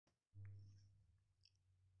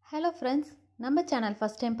Hello friends, நம்ம channel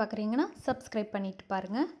first time பார்க்குறீங்கன்னா subscribe பண்ணிட்டு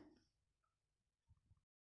பாருங்க.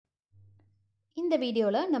 இந்த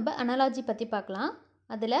வீடியோவில் நம்ம analogy பற்றி பார்க்கலாம்.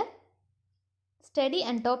 அதில் study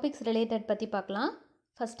and topics related பற்றி பார்க்கலாம்.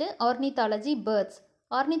 First ornithology birds.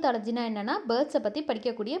 Ornithologyனா என்னன்னா birds பற்றி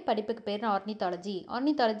படிக்கக்கூடிய படிப்புக்கு பேர் ornithology.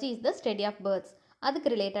 Ornithology is the study of birds.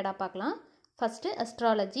 அதுக்கு ரிலேட்டடாக பார்க்கலாம். First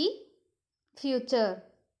astrology, future.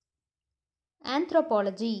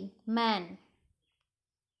 Anthropology, man.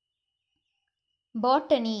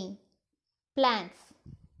 Botany, plants.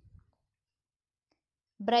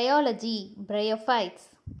 Bryology, bryophytes.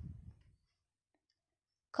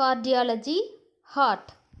 Cardiology, heart.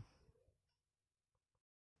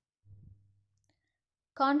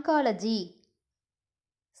 Conchology,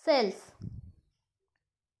 cells.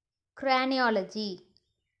 Craniology,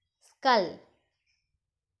 skull.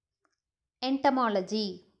 Entomology,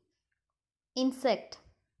 insect.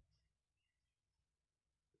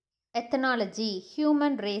 Ethnology,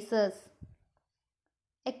 human races.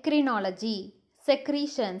 Encrinology,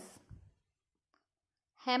 secretions.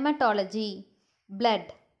 Hematology, blood.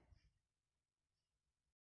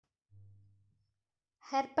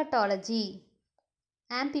 Herpetology,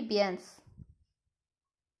 amphibians.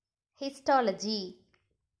 Histology,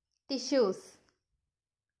 tissues.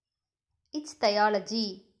 Ichthyology,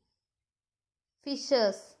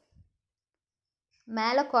 fishes.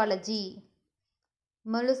 Malacology,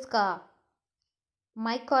 mollusca.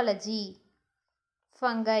 Mycology,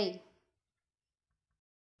 fungi.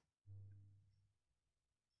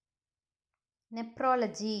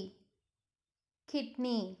 Nephrology,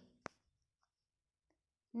 kidney.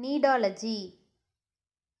 Nidology,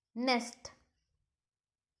 nest.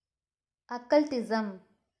 Occultism,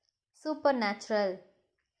 supernatural.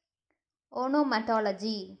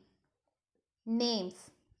 Onomatology, names.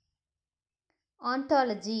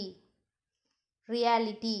 Ontology,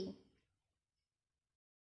 reality.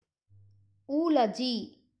 Oology,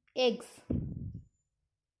 eggs.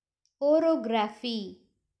 Orography,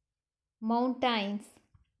 mountains.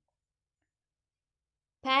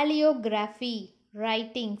 Paleography,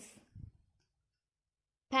 writings.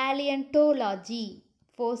 Paleontology,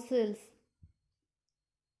 fossils.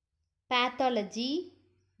 Pathology,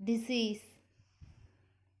 disease.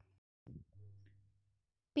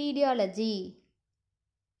 Pedology,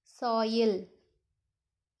 soil.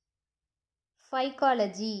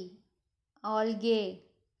 Phycology, algae.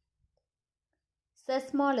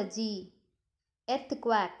 Seismology,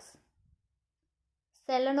 earthquakes.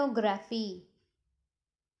 Selenography,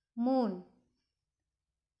 moon.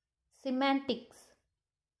 Semantics,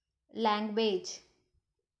 language.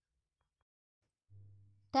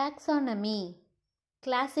 Taxonomy,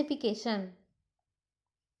 classification.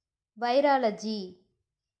 Virology,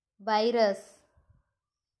 virus.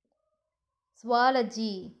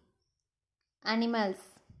 Zoology, animals.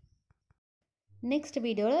 Next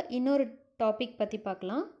video இன்னொரு topic பற்றி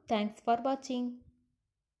பார்க்கலாம். Thanks for watching.